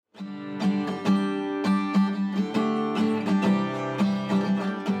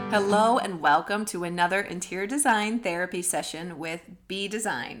Hello and welcome to another interior design therapy session with B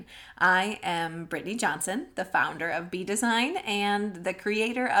Design. I am Brittany Johnson, the founder of B Design and the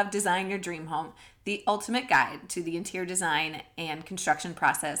creator of Design Your Dream Home, the ultimate guide to the interior design and construction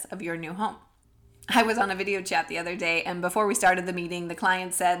process of your new home. I was on a video chat the other day, and before we started the meeting, the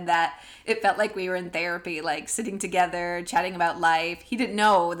client said that it felt like we were in therapy, like sitting together, chatting about life. He didn't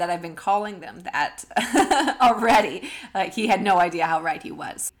know that I've been calling them that already. He had no idea how right he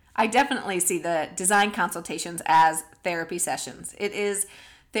was. I definitely see the design consultations as therapy sessions. It is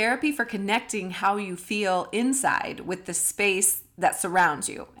therapy for connecting how you feel inside with the space that surrounds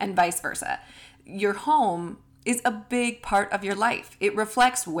you, and vice versa. Your home is a big part of your life. It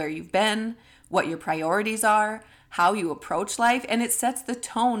reflects where you've been, what your priorities are, how you approach life, and it sets the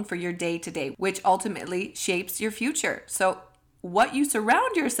tone for your day-to-day, which ultimately shapes your future. So what you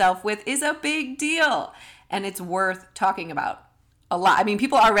surround yourself with is a big deal, and it's worth talking about a lot. I mean,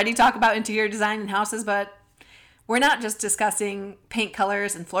 people already talk about interior design in houses, but we're not just discussing paint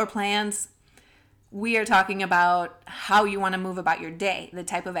colors and floor plans. We are talking about how you want to move about your day, the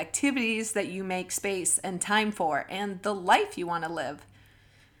type of activities that you make space and time for, and the life you want to live.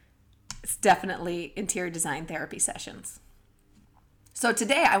 It's definitely interior design therapy sessions. So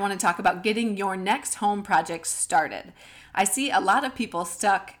today I want to talk about getting your next home project started. I see a lot of people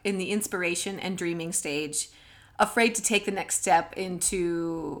stuck in the inspiration and dreaming stage, afraid to take the next step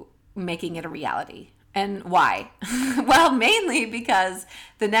into making it a reality. And why? Well, mainly because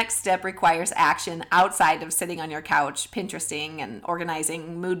the next step requires action outside of sitting on your couch, Pinteresting and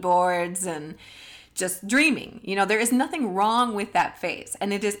organizing mood boards and just dreaming. You know, there is nothing wrong with that phase,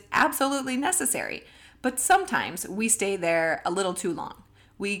 and it is absolutely necessary. But sometimes we stay there a little too long.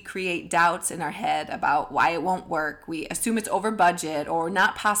 We create doubts in our head about why it won't work. We assume it's over budget or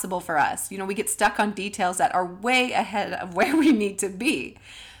not possible for us. You know, we get stuck on details that are way ahead of where we need to be.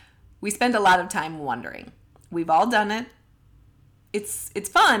 We spend a lot of time wondering. We've all done it. It's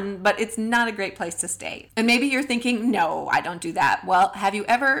fun, but it's not a great place to stay. And maybe you're thinking, no, I don't do that. Well, have you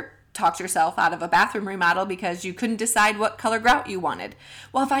ever talked yourself out of a bathroom remodel because you couldn't decide what color grout you wanted?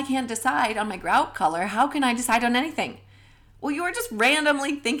 Well, if I can't decide on my grout color, how can I decide on anything? Well, you were just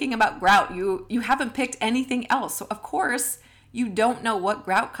randomly thinking about grout. You haven't picked anything else. So of course, you don't know what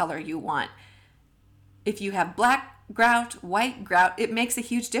grout color you want. If you have black grout, white grout, it makes a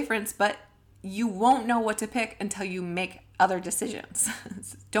huge difference, but you won't know what to pick until you make other decisions.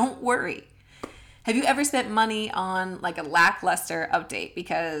 Don't worry. Have you ever spent money on like a lackluster update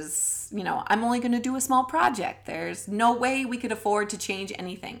because, you know, I'm only going to do a small project. There's no way we could afford to change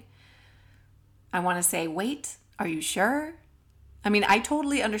anything. I want to say, wait, are you sure? I mean, I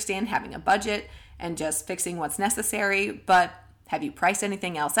totally understand having a budget and just fixing what's necessary, but have you priced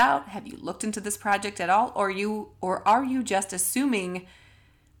anything else out? Have you looked into this project at all? Or are you just assuming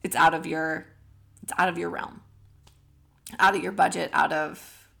it's out of your realm, out of your budget, out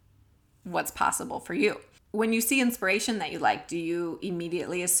of what's possible for you? When you see inspiration that you like, do you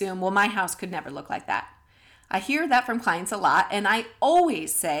immediately assume, well, my house could never look like that? I hear that from clients a lot, and I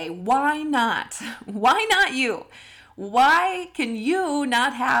always say, why not? Why not you? Why can you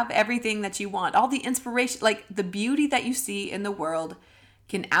not have everything that you want? All the inspiration, like the beauty that you see in the world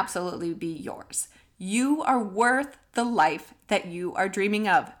can absolutely be yours. You are worth the life that you are dreaming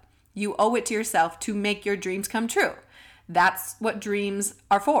of. You owe it to yourself to make your dreams come true. That's what dreams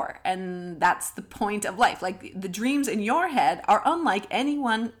are for, and that's the point of life. Like the dreams in your head are unlike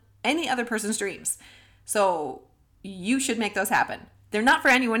any other person's dreams. So you should make those happen. They're not for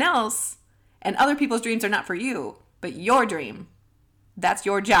anyone else, and other people's dreams are not for you. But your dream, that's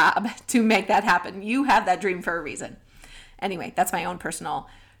your job to make that happen. You have that dream for a reason. Anyway, that's my own personal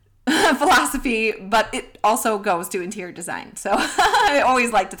philosophy, but it also goes to interior design. So I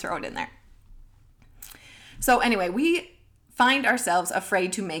always like to throw it in there. So anyway, we find ourselves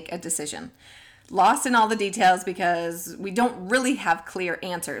afraid to make a decision, lost in all the details because we don't really have clear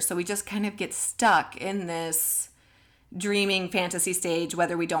answers. So we just kind of get stuck in this dreaming fantasy stage,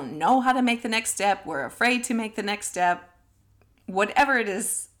 whether we don't know how to make the next step, we're afraid to make the next step, whatever it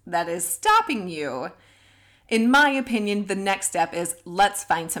is that is stopping you. In my opinion, the next step is let's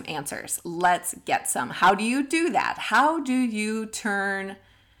find some answers. Let's get some. How do you do that? How do you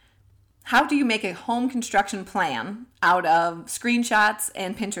make a home construction plan out of screenshots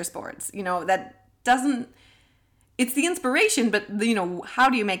and Pinterest boards? You know, it's the inspiration, but you know, how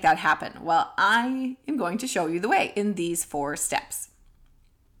do you make that happen? Well, I am going to show you the way in these 4 steps.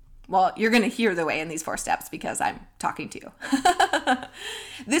 Well, you're going to hear the way in these 4 steps because I'm talking to you.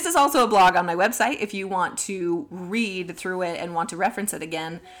 This is also a blog on my website. If you want to read through it and want to reference it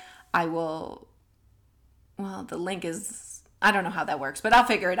again, I will, well, the link is I don't know how that works, but I'll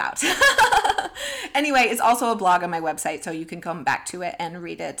figure it out. Anyway, it's also a blog on my website, so you can come back to it and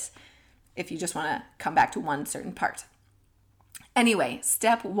read it if you just want to come back to one certain part. Anyway,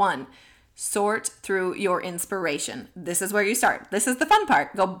 step 1, sort through your inspiration. This is where you start. This is the fun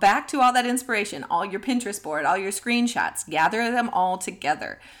part. Go back to all that inspiration, all your Pinterest board, all your screenshots, gather them all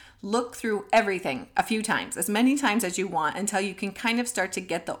together. Look through everything a few times, as many times as you want, until you can kind of start to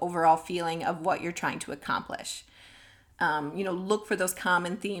get the overall feeling of what you're trying to accomplish. Look for those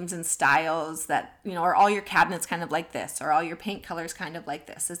common themes and styles that, are all your cabinets kind of like this? Or all your paint colors kind of like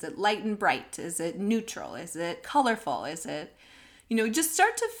this? Is it light and bright? Is it neutral? Is it colorful? Is it, just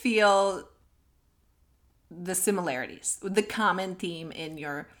start to feel the similarities, the common theme in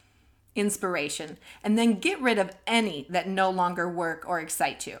your inspiration, and then get rid of any that no longer work or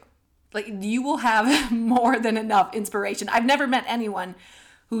excite you. Like, you will have more than enough inspiration. I've never met anyone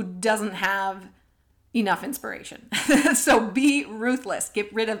who doesn't have enough inspiration. So be ruthless.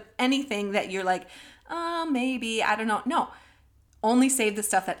 Get rid of anything that you're like, maybe, I don't know. No, only save the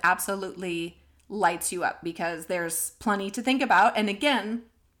stuff that absolutely lights you up, because there's plenty to think about. And again,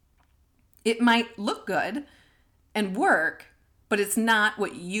 it might look good and work, but it's not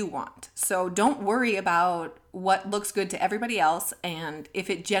what you want. So don't worry about what looks good to everybody else, and if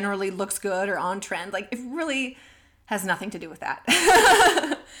it generally looks good or on trend. Like, it really has nothing to do with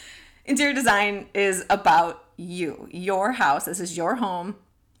that. Interior design is about you, your house. This is your home.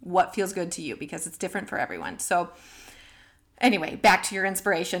 What feels good to you, because it's different for everyone. So anyway, back to your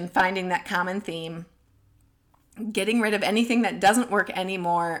inspiration, finding that common theme, getting rid of anything that doesn't work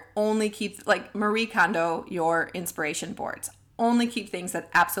anymore. Only keep, like Marie Kondo, your inspiration boards. Only keep things that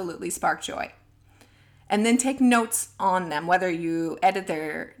absolutely spark joy. And then take notes on them, whether you edit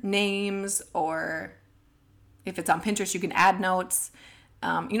their names or if it's on Pinterest, you can add notes,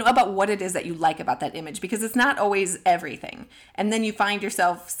 about what it is that you like about that image, because it's not always everything. And then you find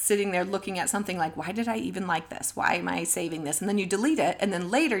yourself sitting there looking at something like, why did I even like this? Why am I saving this? And then you delete it. And then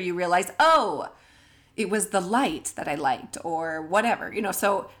later you realize, it was the light that I liked, or whatever,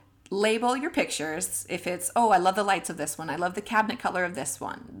 so label your pictures. If it's, I love the lights of this one. I love the cabinet color of this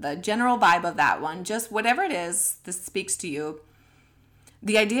one, the general vibe of that one, just whatever it is, this speaks to you.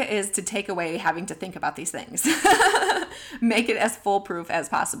 The idea is to take away having to think about these things. Make it as foolproof as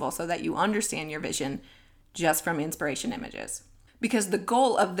possible so that you understand your vision just from inspiration images. Because the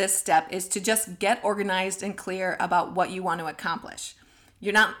goal of this step is to just get organized and clear about what you want to accomplish.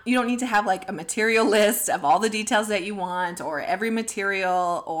 You don't need to have like a material list of all the details that you want, or every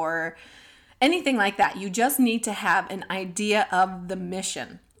material, or anything like that. You just need to have an idea of the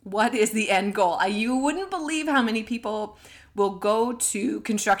mission. What is the end goal? You wouldn't believe how many people will go to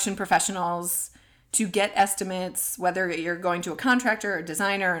construction professionals to get estimates, whether you're going to a contractor, a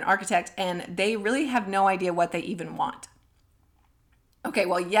designer, an architect, and they really have no idea what they even want. Okay,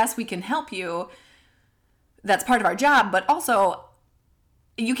 well, yes, we can help you. That's part of our job, but also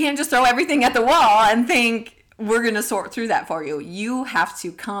you can't just throw everything at the wall and think we're going to sort through that for you. You have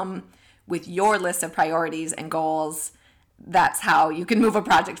to come with your list of priorities and goals. That's how you can move a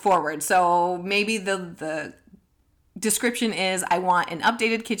project forward. So maybe the description is, I want an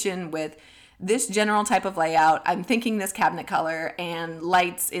updated kitchen with this general type of layout. I'm thinking this cabinet color and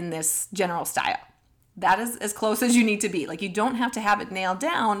lights in this general style. That is as close as you need to be. Like, you don't have to have it nailed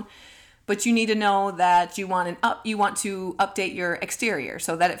down, but you need to know that you want to update your exterior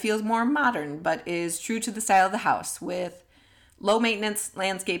so that it feels more modern, but is true to the style of the house, with low maintenance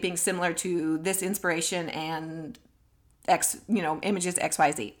landscaping similar to this inspiration and images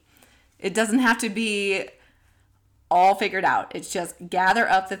XYZ. It doesn't have to be all figured out. It's just gather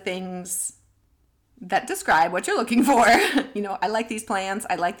up the things that describe what you're looking for. I like these plants.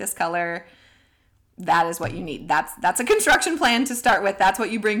 I like this color. That is what you need. That's a construction plan to start with. That's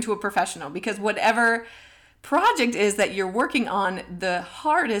what you bring to a professional, because whatever project is that you're working on, the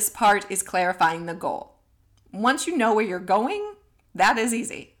hardest part is clarifying the goal. Once you know where you're going, that is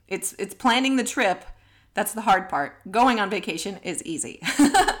easy. It's planning the trip. That's the hard part. Going on vacation is easy.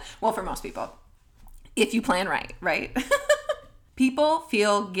 Well, for most people, if you plan right? People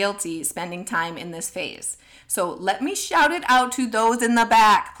feel guilty spending time in this phase. So let me shout it out to those in the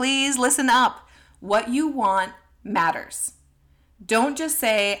back. Please listen up. What you want matters. Don't just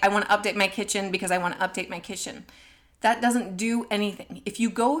say, I want to update my kitchen because I want to update my kitchen. That doesn't do anything. If you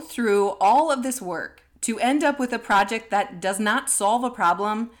go through all of this work to end up with a project that does not solve a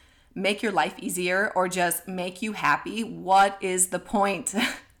problem, make your life easier, or just make you happy, what is the point?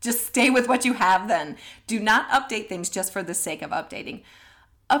 Just stay with what you have then. Do not update things just for the sake of updating.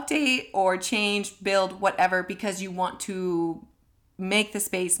 Update or change, build, whatever, because you want to make the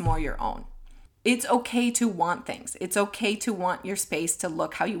space more your own. It's okay to want things. It's okay to want your space to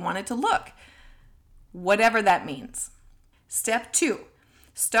look how you want it to look, whatever that means. Step 2,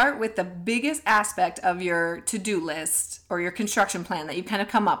 start with the biggest aspect of your to-do list or your construction plan that you kind of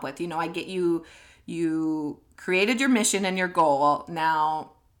come up with. I get you created your mission and your goal.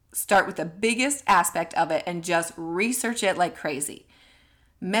 Now start with the biggest aspect of it and just research it like crazy.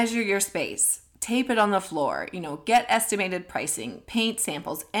 Measure your space, tape it on the floor, get estimated pricing, paint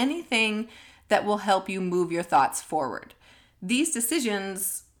samples, anything that will help you move your thoughts forward. These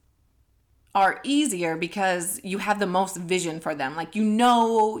decisions are easier because you have the most vision for them. Like,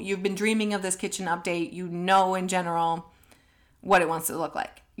 you've been dreaming of this kitchen update, in general what it wants to look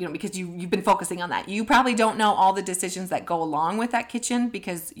like, because you've been focusing on that. You probably don't know all the decisions that go along with that kitchen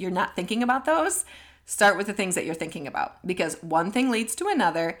because you're not thinking about those. Start with the things that you're thinking about, because one thing leads to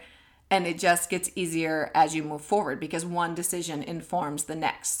another, and it just gets easier as you move forward because one decision informs the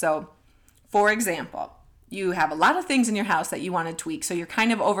next. So, for example, you have a lot of things in your house that you want to tweak, so you're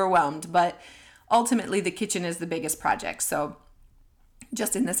kind of overwhelmed, but ultimately the kitchen is the biggest project. So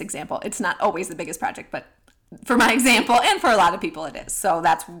just in this example, it's not always the biggest project, but for my example and for a lot of people it is. So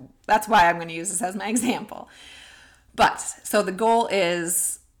that's why I'm going to use this as my example. So the goal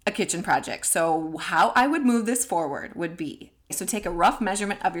is a kitchen project. So how I would move this forward would be, so take a rough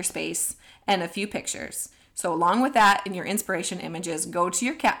measurement of your space and a few pictures. So along with that, in your inspiration images, go to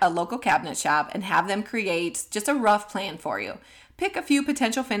your a local cabinet shop and have them create just a rough plan for you. Pick a few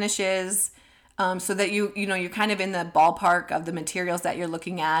potential finishes so that you're kind of in the ballpark of the materials that you're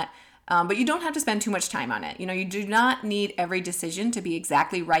looking at. But you don't have to spend too much time on it. You do not need every decision to be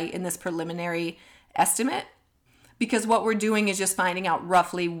exactly right in this preliminary estimate, because what we're doing is just finding out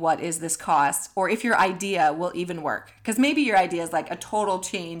roughly what is this cost, or if your idea will even work. Because maybe your idea is like a total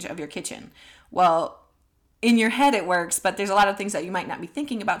change of your kitchen. Well, in your head it works, but there's a lot of things that you might not be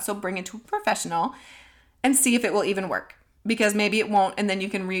thinking about. So bring it to a professional and see if it will even work, because maybe it won't, and then you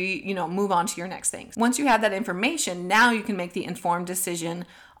can move on to your next thing. Once you have that information, now you can make the informed decision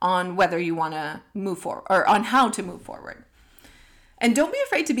on whether you want to move forward or on how to move forward. And don't be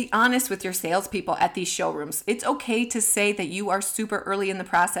afraid to be honest with your salespeople at these showrooms. It's okay to say that you are super early in the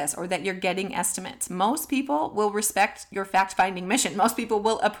process or that you're getting estimates. Most people will respect your fact-finding mission. Most people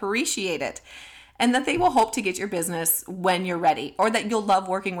will appreciate it, and that they will hope to get your business when you're ready, or that you'll love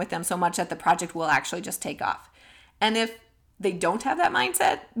working with them so much that the project will actually just take off. And if they don't have that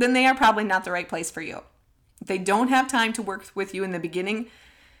mindset, then they are probably not the right place for you. If they don't have time to work with you in the beginning,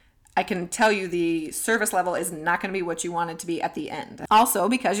 I can tell you the service level is not going to be what you want it to be at the end. Also,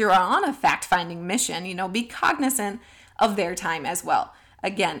 because you're on a fact-finding mission, be cognizant of their time as well.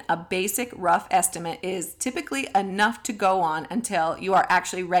 Again, a basic rough estimate is typically enough to go on until you are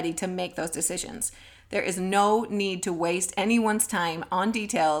actually ready to make those decisions. There is no need to waste anyone's time on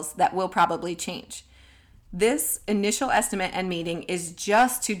details that will probably change. This initial estimate and meeting is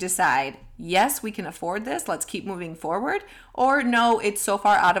just to decide, yes, we can afford this, let's keep moving forward, or no, it's so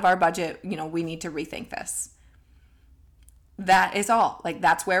far out of our budget, we need to rethink this. That is all.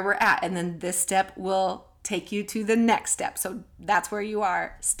 That's where we're at. And then this step will take you to the next step. So that's where you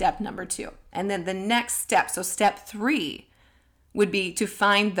are, step number 2. And then the next step, so step 3, would be to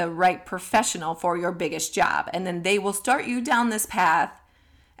find the right professional for your biggest job. And then they will start you down this path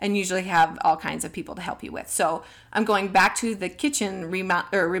and usually have all kinds of people to help you with. So I'm going back to the kitchen,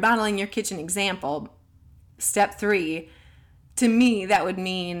 remodeling your kitchen example. Step 3, to me, that would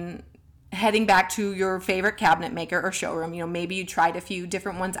mean heading back to your favorite cabinet maker or showroom. Maybe you tried a few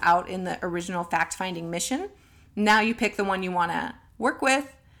different ones out in the original fact-finding mission. Now you pick the one you want to work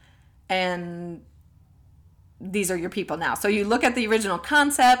with, and these are your people now. So you look at the original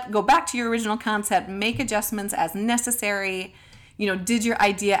concept, go back to your original concept, make adjustments as necessary. Did your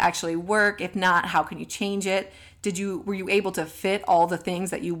idea actually work? If not, how can you change it? Were you able to fit all the things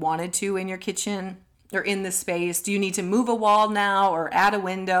that you wanted to in your kitchen or in this space? Do you need to move a wall now or add a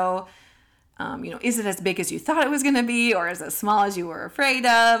window? Is it as big as you thought it was going to be, or is it as small as you were afraid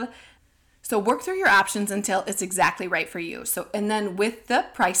of? So work through your options until it's exactly right for you. And then with the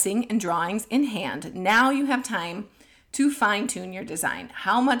pricing and drawings in hand, now you have time to fine tune your design.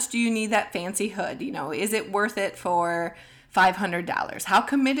 How much do you need that fancy hood? Is it worth it for $500? How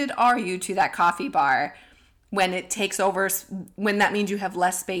committed are you to that coffee bar when it takes over, when that means you have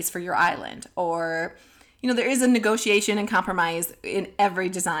less space for your island? Or, there is a negotiation and compromise in every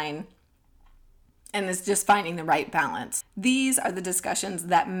design, and it's just finding the right balance. These are the discussions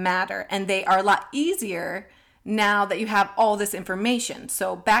that matter, and they are a lot easier now that you have all this information.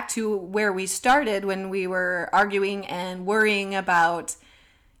 So back to where we started when we were arguing and worrying about,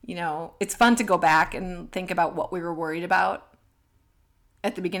 it's fun to go back and think about what we were worried about.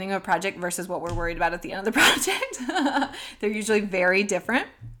 at the beginning of a project versus what we're worried about at the end of the project. They're usually very different.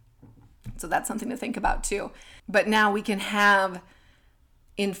 So that's something to think about too. But now we can have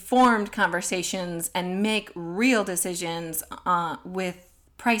informed conversations and make real decisions with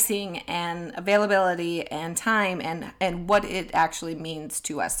pricing and availability and time and what it actually means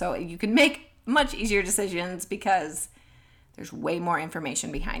to us. So you can make much easier decisions because there's way more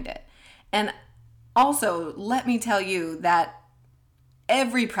information behind it. And also, let me tell you that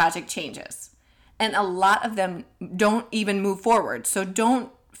every project changes, and a lot of them don't even move forward. So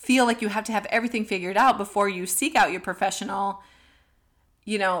don't feel like you have to have everything figured out before you seek out your professional.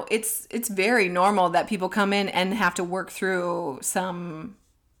 You know, it's very normal that people come in and have to work through some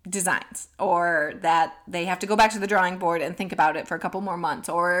designs, or that they have to go back to the drawing board and think about it for a couple more months,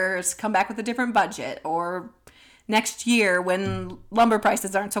 or come back with a different budget, or next year when lumber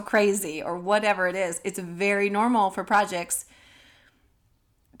prices aren't so crazy, or whatever it is. It's very normal for projects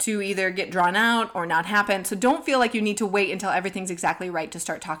to either get drawn out or not happen. So don't feel like you need to wait until everything's exactly right to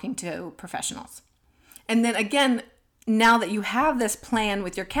start talking to professionals. And then again, now that you have this plan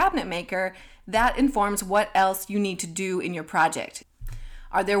with your cabinet maker, that informs what else you need to do in your project.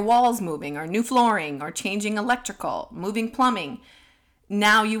 Are there walls moving, or new flooring, or changing electrical, moving plumbing?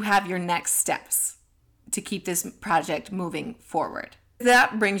 Now you have your next steps to keep this project moving forward.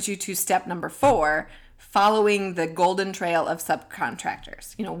 That brings you to step number 4, following the golden trail of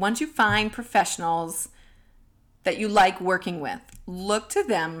subcontractors. You know, once you find professionals that you like working with, look to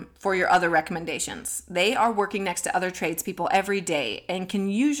them for your other recommendations. They are working next to other tradespeople every day and can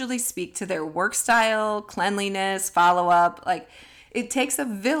usually speak to their work style, cleanliness, follow-up. Like, it takes a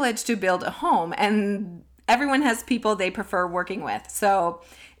village to build a home, and everyone has people they prefer working with. So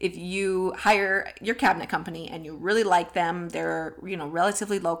if you hire your cabinet company and you really like them, they're, you know,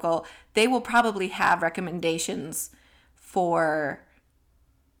 relatively local, they will probably have recommendations for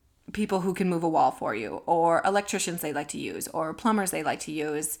people who can move a wall for you, or electricians they like to use, or plumbers they like to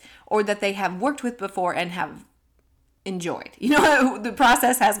use, or that they have worked with before and have enjoyed. You know, the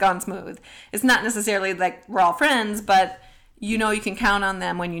process has gone smooth. It's not necessarily like we're all friends, but you know you can count on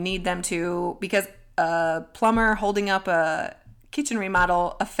them when you need them to, because a plumber holding up a kitchen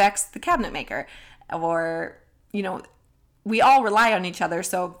remodel affects the cabinet maker. Or, you know, we all rely on each other,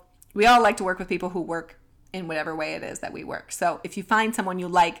 so we all like to work with people who work in whatever way it is that we work. So if you find someone you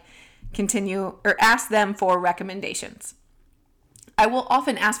like, continue or ask them for recommendations. I will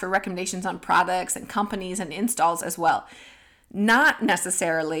often ask for recommendations on products and companies and installs as well. Not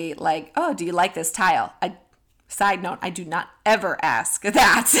necessarily like, oh, do you like this tile? Side note, I do not ever ask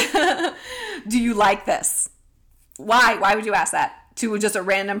that. Do you like this? Why? Why would you ask that to just a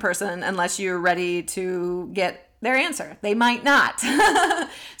random person unless you're ready to get their answer? They might not.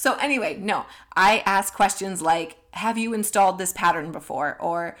 So anyway, no, I ask questions like, have you installed this pattern before?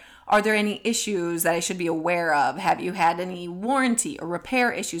 Or are there any issues that I should be aware of? Have you had any warranty or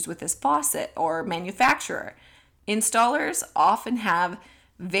repair issues with this faucet or manufacturer? Installers often have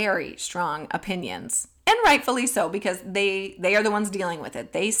very strong opinions, and rightfully so, because they are the ones dealing with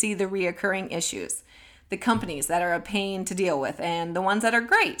it. They see the reoccurring issues, the companies that are a pain to deal with, and the ones that are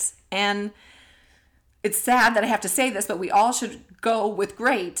great. And it's sad that I have to say this, but we all should go with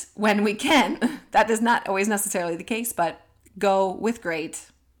great when we can. That is not always necessarily the case, but go with great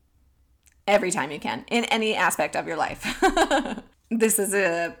every time you can in any aspect of your life. This is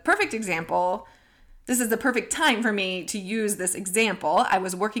a perfect example. This is the perfect time for me to use this example. I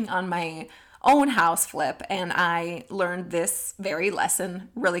was working on my own house flip, and I learned this very lesson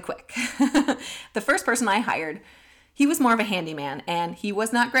really quick. The first person I hired, he was more of a handyman, and he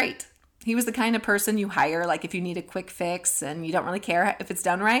was not great. He was the kind of person you hire, like if you need a quick fix and you don't really care if it's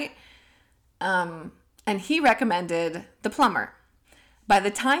done right. And he recommended the plumber. By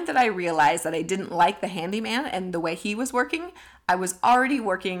the time that I realized that I didn't like the handyman and the way he was working, I was already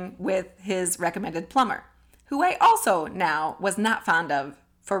working with his recommended plumber, who I also now was not fond of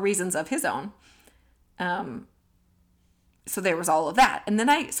for reasons of his own. So there was all of that. And then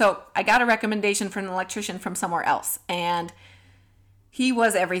I got a recommendation for an electrician from somewhere else, and he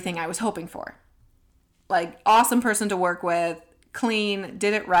was everything I was hoping for. Like, awesome person to work with, clean,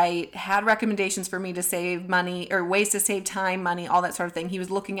 did it right, had recommendations for me to save money or ways to save time, money, all that sort of thing. He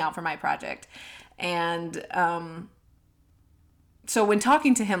was looking out for my project. And so when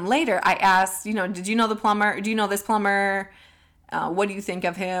talking to him later, I asked, did you know the plumber? Do you know this plumber? What do you think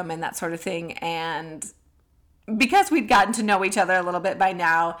of him? And that sort of thing. And because we'd gotten to know each other a little bit by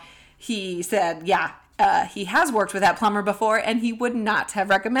now, he said, he has worked with that plumber before, and he would not have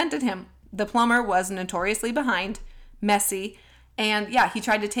recommended him. The plumber was notoriously behind, messy, and he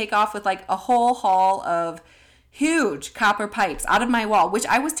tried to take off with like a whole haul of, huge copper pipes out of my wall, which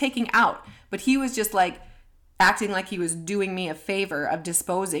I was taking out, but he was just like acting like he was doing me a favor of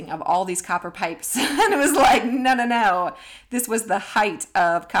disposing of all these copper pipes. And it was like, no. This was the height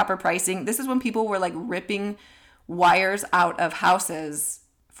of copper pricing. This is when people were like ripping wires out of houses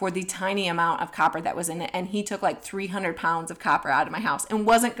for the tiny amount of copper that was in it. And he took like 300 pounds of copper out of my house and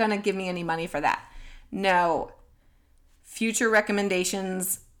wasn't going to give me any money for that. No. Future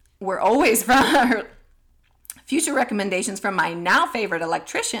recommendations were always from my now favorite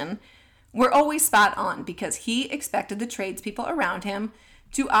electrician were always spot on, because he expected the tradespeople around him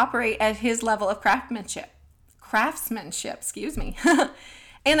to operate at his level of craftsmanship, excuse me.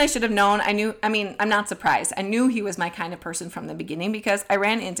 And I should have known. I'm not surprised. I knew he was my kind of person from the beginning, because I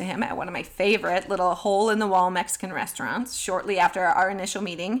ran into him at one of my favorite little hole-in-the-wall Mexican restaurants shortly after our initial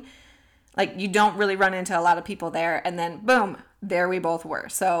meeting. Like, you don't really run into a lot of people there, and then boom, there we both were.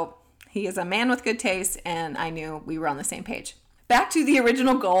 So he is a man with good taste, and I knew we were on the same page. Back to the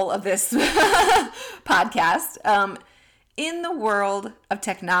original goal of this podcast. In the world of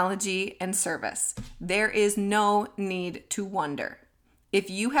technology and service, there is no need to wonder. If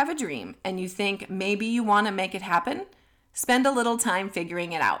you have a dream and you think maybe you want to make it happen, spend a little time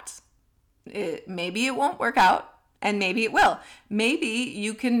figuring it out. Maybe it won't work out, and maybe it will. Maybe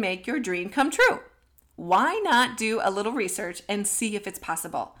you can make your dream come true. Why not do a little research and see if it's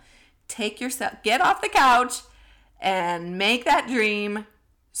possible? Get off the couch and make that dream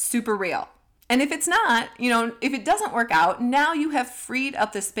super real. And if it's not, if it doesn't work out, now you have freed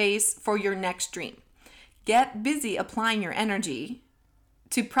up the space for your next dream. Get busy applying your energy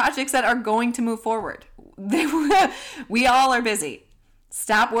to projects that are going to move forward. We all are busy.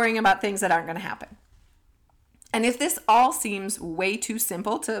 Stop worrying about things that aren't going to happen. And if this all seems way too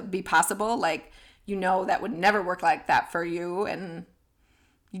simple to be possible, like, that would never work like that for you, and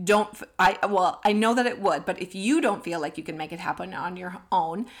I know that it would, but if you don't feel like you can make it happen on your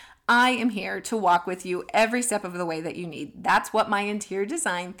own, I am here to walk with you every step of the way that you need. That's what my interior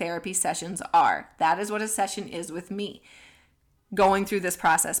design therapy sessions are. That is what a session is with me. Going through this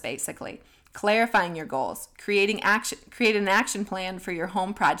process, basically. Clarifying your goals, create an action plan for your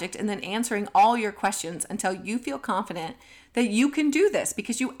home project, and then answering all your questions until you feel confident that you can do this,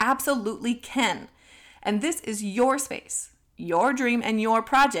 because you absolutely can. And this is your space, your dream, and your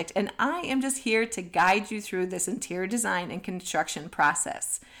project. And I am just here to guide you through this interior design and construction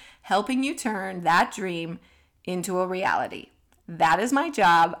process, helping you turn that dream into a reality. That is my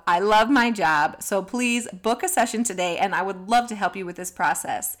job. I love my job. So please book a session today, and I would love to help you with this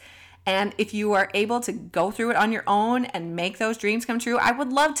process. And if you are able to go through it on your own and make those dreams come true, I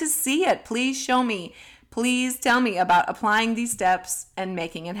would love to see it. Please show me. Please tell me about applying these steps and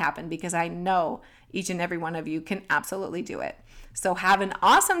making it happen, because I know each and every one of you can absolutely do it. So have an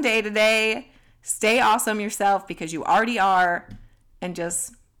awesome day today. Stay awesome yourself, because you already are, and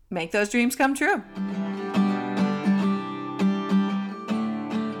just make those dreams come true.